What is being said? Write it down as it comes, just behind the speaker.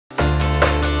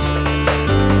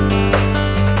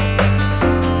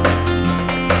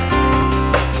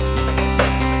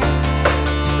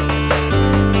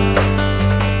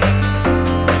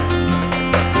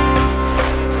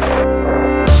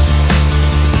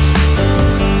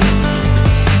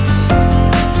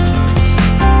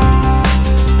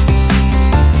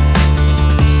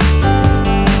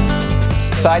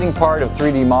exciting part of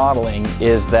 3D modeling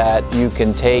is that you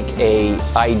can take an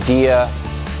idea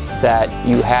that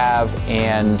you have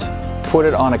and put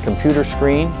it on a computer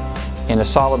screen in a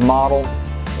solid model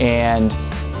and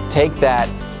take that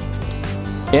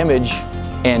image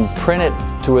and print it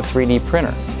to a 3D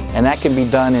printer. And that can be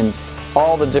done in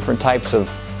all the different types of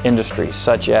industries,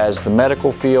 such as the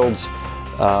medical fields,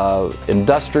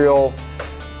 industrial,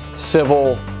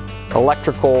 civil,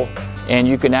 electrical, and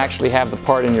you can actually have the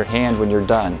part in your hand when you're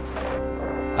done.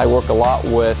 I work a lot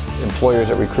with employers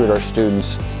that recruit our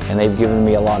students, and they've given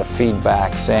me a lot of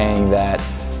feedback saying that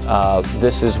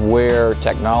this is where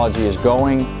technology is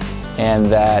going, and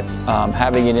that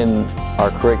having it in our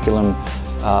curriculum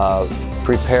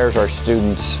prepares our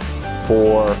students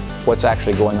for what's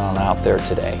actually going on out there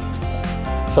today.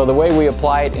 So the way we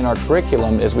apply it in our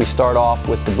curriculum is we start off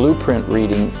with the blueprint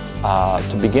reading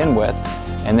to begin with,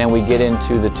 and then we get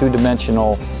into the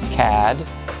two-dimensional CAD,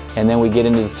 and then we get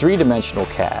into the three-dimensional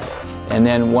CAD. And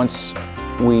then once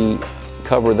we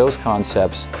cover those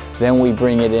concepts, then we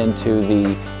bring it into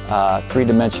the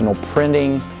three-dimensional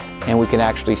printing, and we can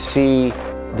actually see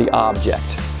the object.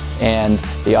 And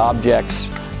the objects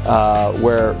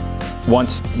where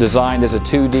once designed as a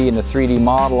 2D and a 3D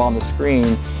model on the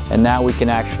screen, and now we can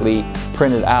actually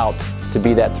print it out to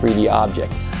be that 3D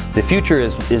object. The future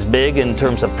is big in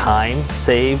terms of time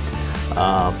saved,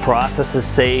 processes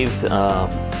saved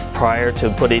prior to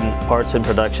putting parts in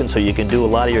production, so you can do a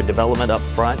lot of your development up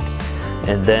front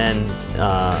and then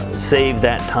save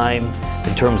that time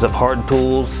in terms of hard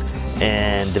tools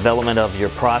and development of your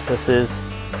processes,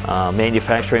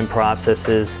 manufacturing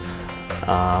processes,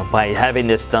 by having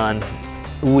this done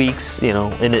weeks,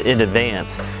 in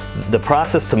advance. The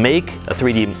process to make a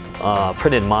 3D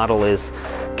printed model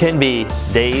can be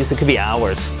days, it could be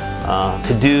hours.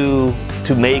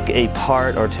 To make a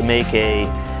part or to make a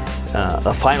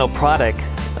final product,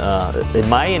 in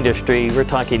my industry, we're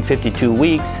talking 52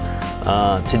 weeks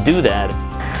to do that.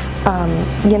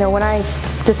 When I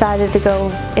decided to go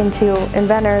into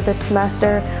Inventor this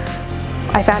semester,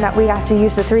 I found out we got to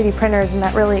use the 3D printers, and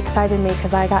that really excited me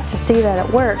because I got to see that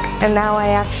at work, and now I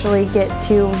actually get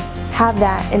to have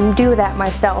that and do that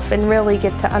myself and really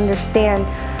get to understand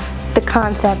the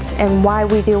concepts and why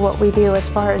we do what we do as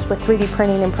far as with 3D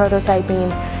printing and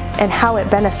prototyping and how it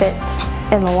benefits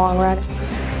in the long run.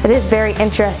 It is very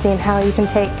interesting how you can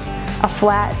take a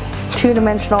flat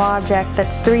two-dimensional object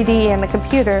that's 3D in the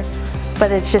computer,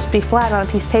 but it's just be flat on a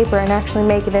piece of paper, and actually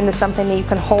make it into something that you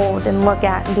can hold and look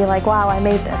at and be like, wow, I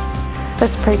made this.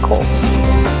 That's pretty cool.